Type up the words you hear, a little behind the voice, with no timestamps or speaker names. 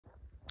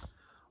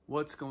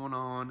What's going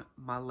on,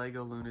 my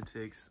Lego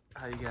lunatics?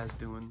 How you guys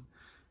doing?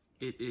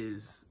 It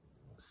is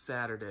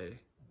Saturday,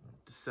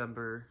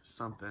 December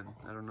something.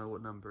 I don't know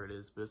what number it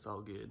is, but it's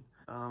all good.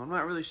 I'm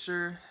not really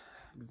sure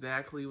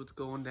exactly what's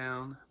going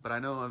down, but I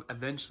know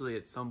eventually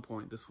at some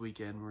point this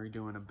weekend we're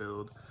doing a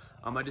build.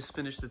 I just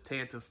finished the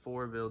Tanta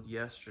 4 build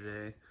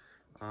yesterday,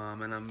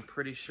 and I'm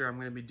pretty sure I'm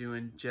going to be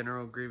doing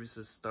General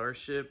Grievous's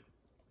Starship.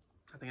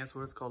 I think that's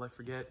what it's called, I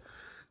forget.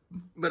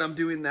 But I'm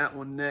doing that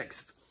one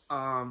next.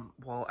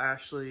 While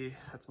Ashley,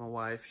 that's my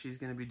wife, she's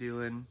going to be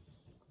doing,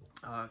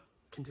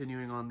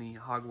 continuing on the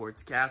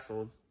Hogwarts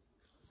Castle,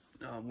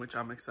 which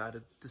I'm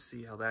excited to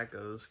see how that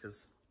goes,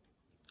 because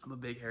I'm a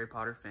big Harry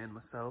Potter fan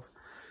myself.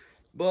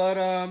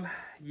 But,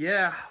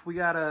 yeah, we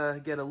got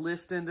to get a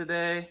lift in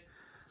today.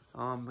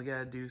 We got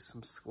to do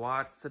some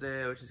squats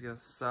today, which is going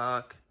to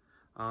suck.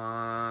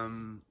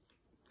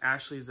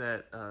 Ashley's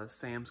at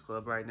Sam's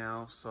Club right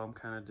now, so I'm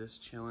kind of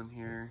just chilling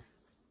here.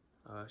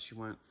 She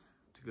went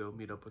to go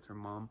meet up with her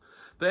mom.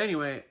 But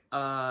anyway,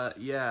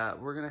 yeah,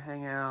 we're gonna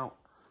hang out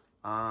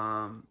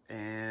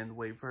and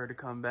wait for her to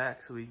come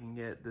back so we can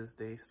get this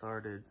day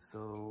started.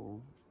 So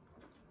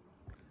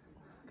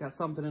got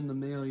something in the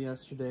mail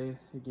yesterday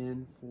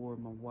again for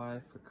my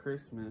wife for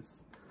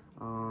Christmas.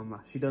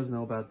 She does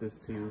know about this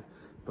too,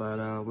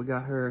 but we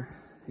got her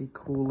a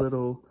cool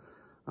little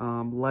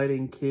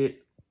lighting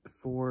kit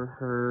for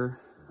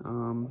her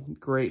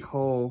Great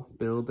Hall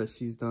build that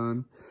she's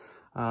done.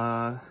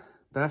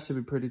 That should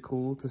be pretty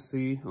cool to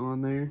see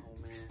on there.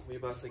 Oh man, we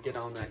about to get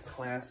on that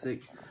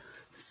classic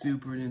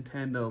Super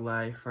Nintendo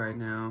life right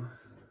now.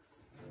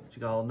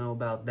 You all know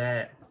about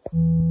that.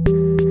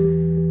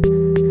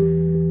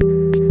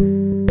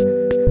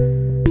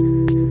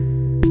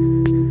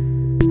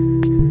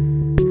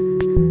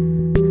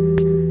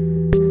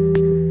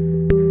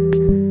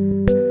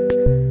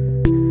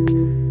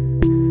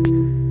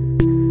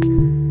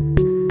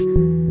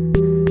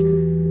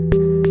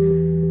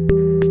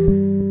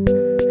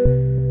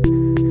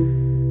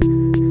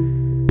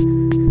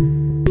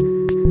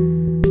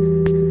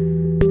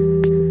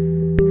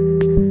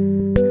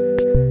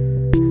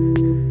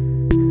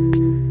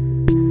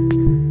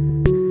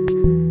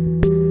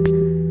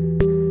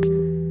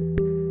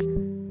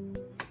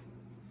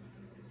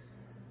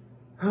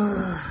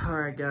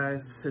 Alright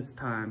guys, it's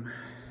time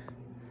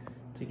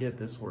to get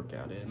this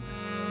workout in.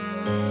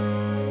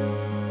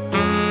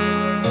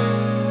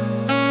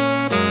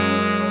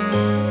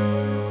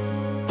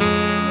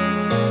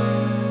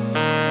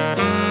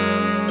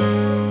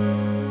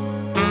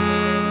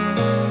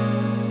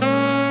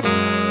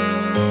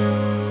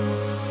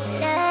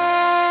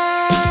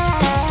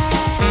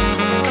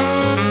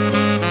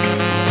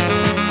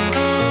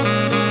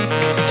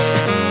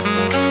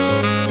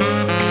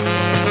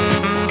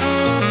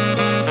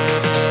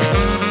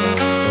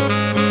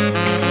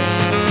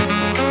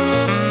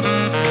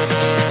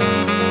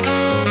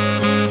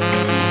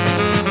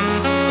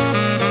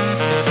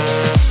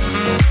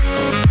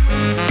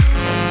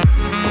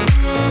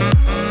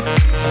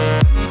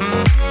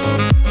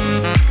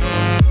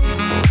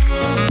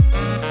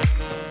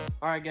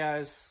 Alright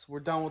guys, we're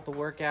done with the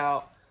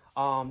workout.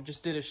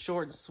 Just did a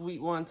short and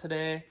sweet one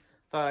today.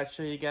 Thought I'd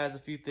show you guys a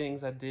few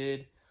things I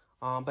did.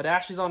 But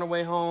Ashley's on her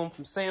way home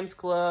from Sam's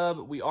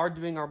Club. We are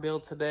doing our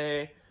build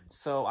today,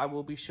 so I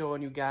will be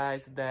showing you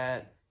guys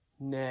that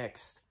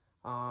next.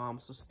 So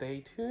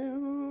stay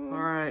tuned.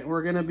 Alright,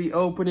 we're going to be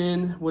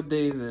opening, what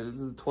day is it?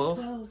 Is it 12?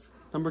 12.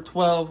 Number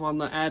 12 on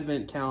the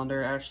advent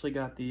calendar. Ashley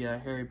got the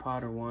Harry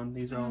Potter one.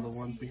 These are all the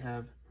ones we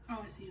have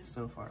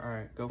so far.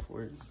 Alright, go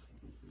for it.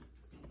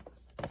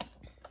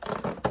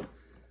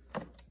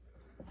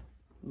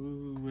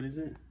 Ooh, what is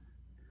it?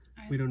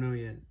 We don't know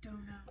yet.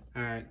 Don't know.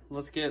 All right,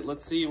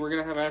 let's see. We're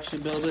gonna have Ashley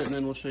build it, and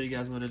then we'll show you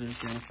guys what it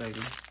is here in a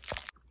second.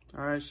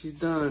 All right, she's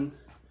done.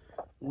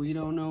 We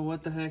don't know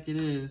what the heck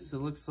it is. It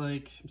looks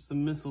like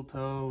some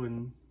mistletoe,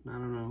 and I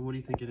don't know. What do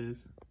you think it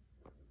is?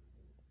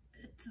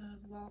 It's a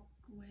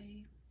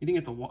walkway. You think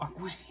it's a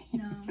walkway?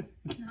 No,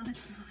 it's not.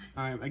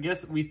 All right, I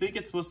guess we think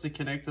it's supposed to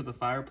connect to the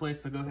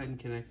fireplace, so go ahead and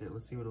connect it.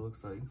 Let's see what it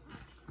looks like.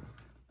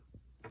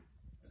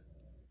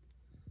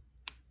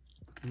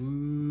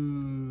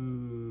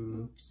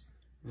 Ooh. Oops.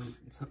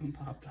 Something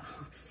popped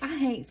off. I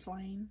hate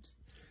flames.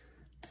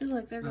 See,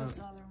 look, there goes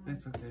the other one.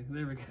 It's okay.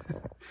 There we go.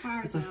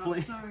 Fire's It's a out,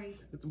 flame. sorry.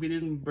 We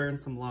didn't burn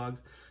some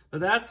logs.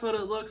 But that's what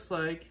it looks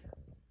like.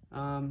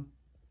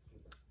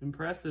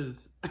 Impressive.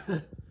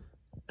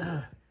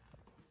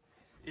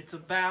 It's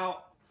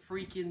about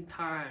freaking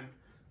time.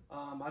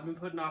 I've been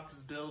putting off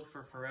this build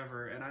for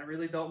forever, and I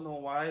really don't know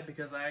why,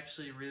 because I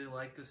actually really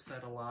like this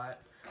set a lot.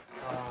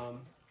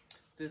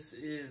 This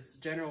is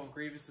General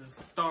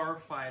Grievous's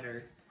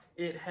Starfighter.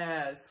 It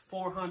has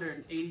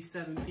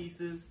 487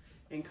 pieces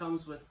and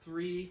comes with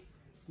 3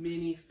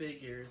 mini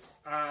figures.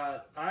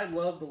 I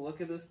love the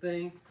look of this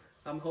thing.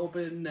 I'm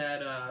hoping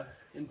that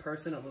in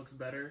person it looks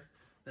better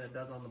than it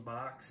does on the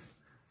box.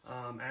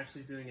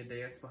 Ashley's doing a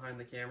dance behind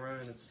the camera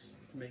and it's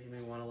making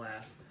me want to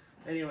laugh.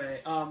 Anyway,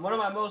 one of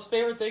my most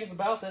favorite things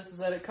about this is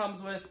that it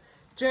comes with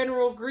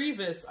General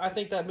Grievous. I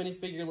think that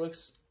minifigure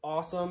looks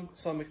awesome.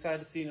 So I'm excited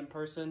to see it in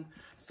person.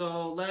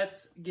 So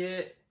let's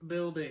get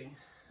building.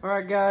 All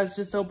right, guys,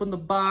 just opened the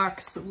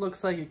box. It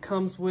looks like it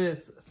comes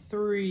with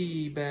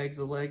 3 bags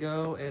of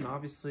Lego and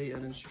obviously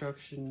an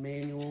instruction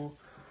manual.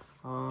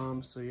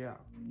 So yeah.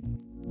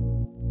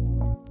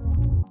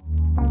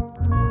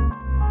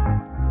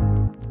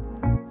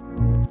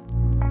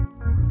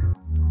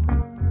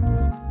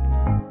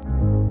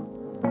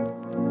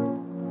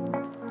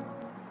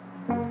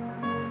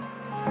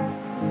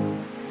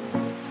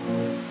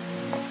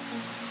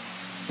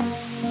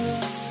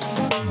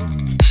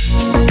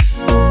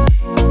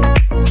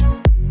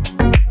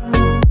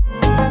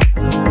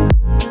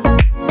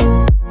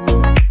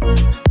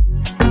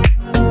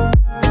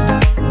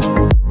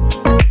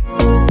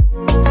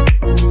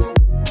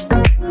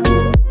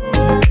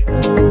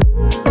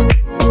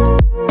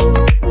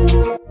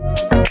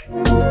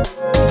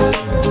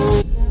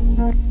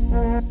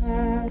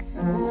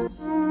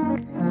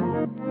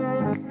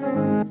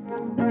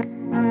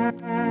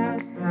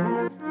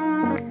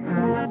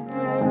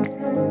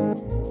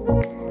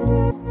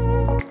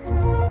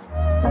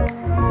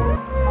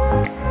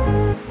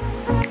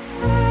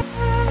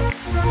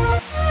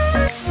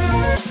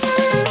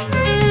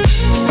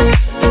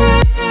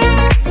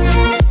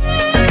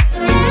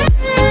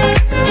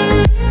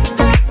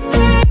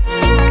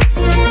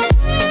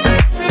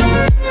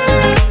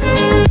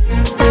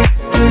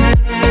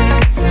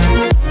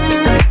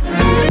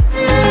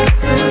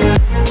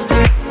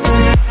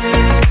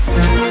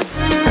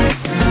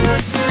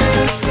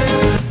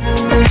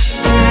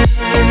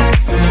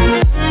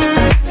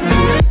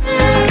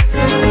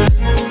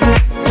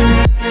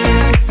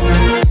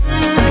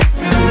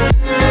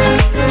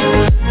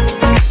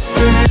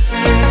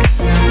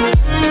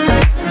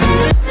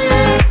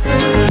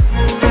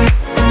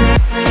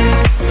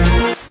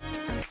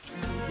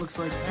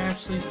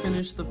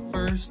 Finished the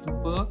first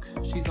book.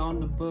 She's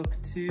on to book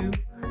 2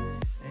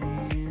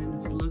 and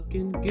it's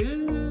looking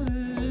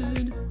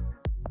good.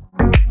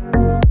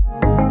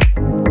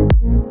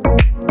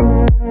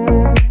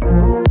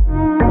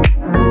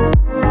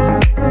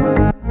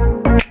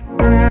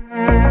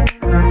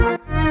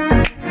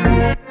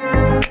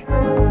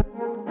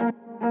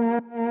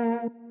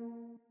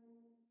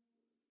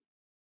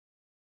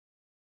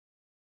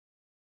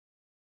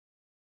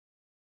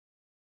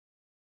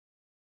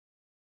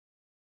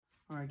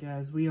 Alright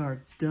guys, we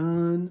are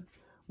done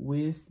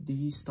with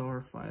the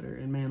Starfighter.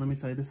 And man, let me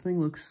tell you, this thing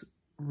looks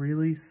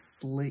really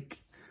slick.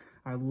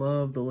 I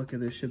love the look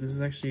of this ship. This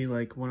is actually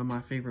like one of my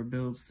favorite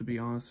builds, to be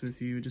honest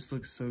with you. It just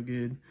looks so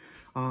good.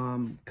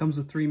 Comes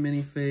with 3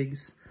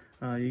 minifigs.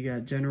 You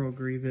got General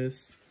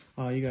Grievous.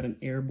 You got an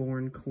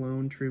airborne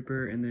clone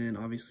trooper. And then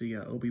obviously you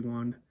got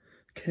Obi-Wan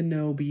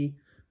Kenobi.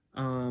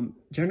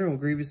 General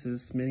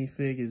Grievous's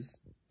minifig is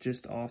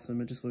just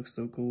awesome. It just looks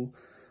so cool.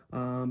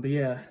 But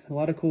yeah, a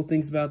lot of cool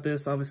things about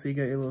this. Obviously, you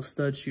got your little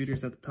stud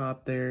shooters at the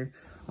top there.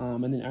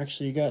 And then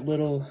actually you got a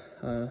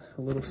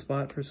little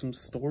spot for some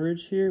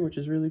storage here, which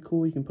is really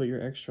cool. You can put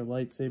your extra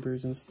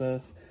lightsabers and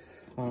stuff.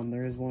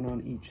 There is one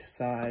on each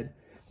side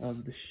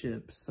of the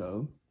ship.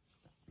 So,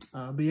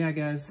 but yeah,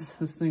 guys,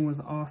 this thing was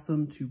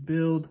awesome to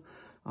build.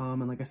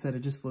 And like I said,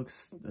 it just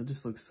looks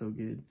so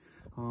good.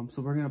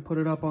 So we're gonna put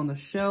it up on the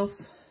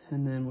shelf,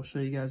 and then we'll show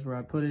you guys where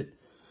I put it.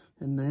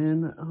 And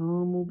then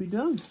we'll be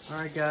done. All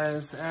right,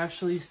 guys,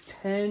 Ashley's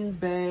 10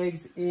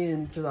 bags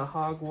into the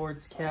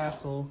Hogwarts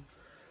castle.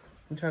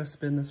 I'm trying to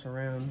spin this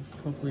around.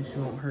 Hopefully she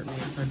won't hurt me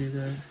if I do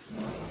that.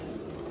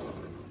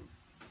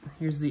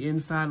 Here's the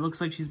inside.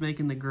 Looks like she's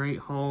making the Great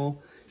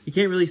Hall. You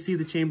can't really see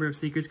the Chamber of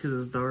Secrets because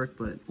it's dark,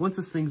 but once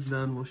this thing's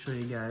done, we'll show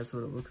you guys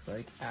what it looks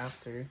like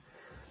after.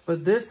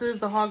 But this is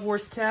the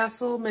Hogwarts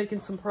castle, making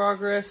some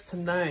progress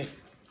tonight.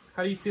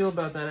 How do you feel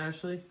about that,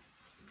 Ashley?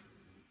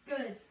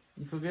 Good.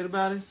 You feel good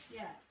about it?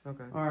 Yeah.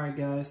 Okay. All right,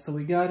 guys. So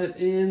we got it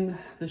in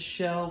the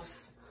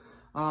shelf.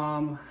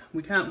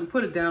 We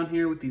put it down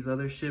here with these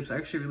other ships. I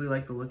actually really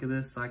like the look of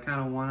this, so I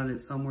kind of wanted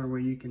it somewhere where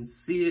you can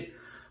see it.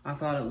 I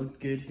thought it looked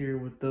good here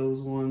with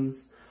those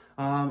ones.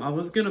 I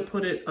was gonna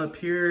put it up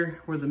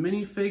here where the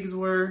minifigs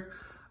were,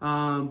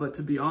 but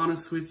to be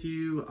honest with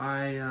you,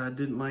 I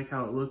didn't like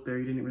how it looked there.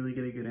 You didn't really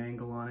get a good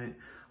angle on it.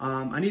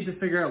 I need to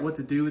figure out what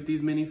to do with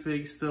these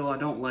minifigs still. I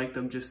don't like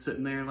them just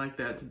sitting there like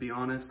that, to be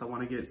honest. I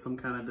want to get some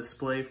kind of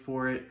display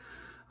for it,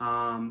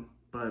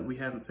 but we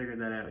haven't figured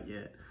that out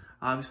yet.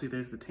 Obviously,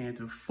 there's the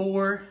Tantive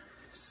 4.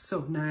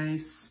 So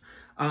nice.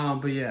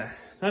 But yeah,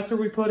 that's where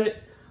we put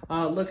it.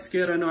 Looks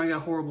good. I know I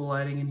got horrible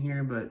lighting in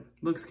here, but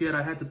looks good.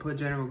 I had to put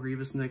General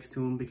Grievous next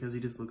to him because he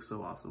just looks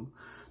so awesome.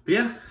 But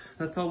yeah,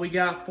 that's all we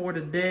got for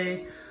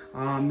today.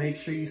 Make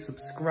sure you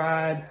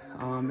subscribe.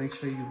 Make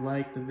sure you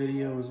like the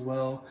video as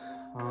well.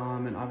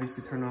 And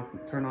obviously turn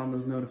on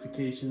those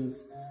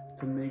notifications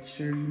to make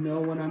sure you know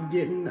when I'm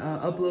getting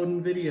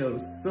uploading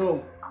videos.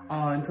 So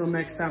until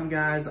next time,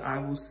 guys, I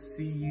will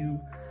see you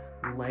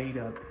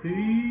later.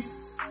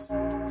 Peace.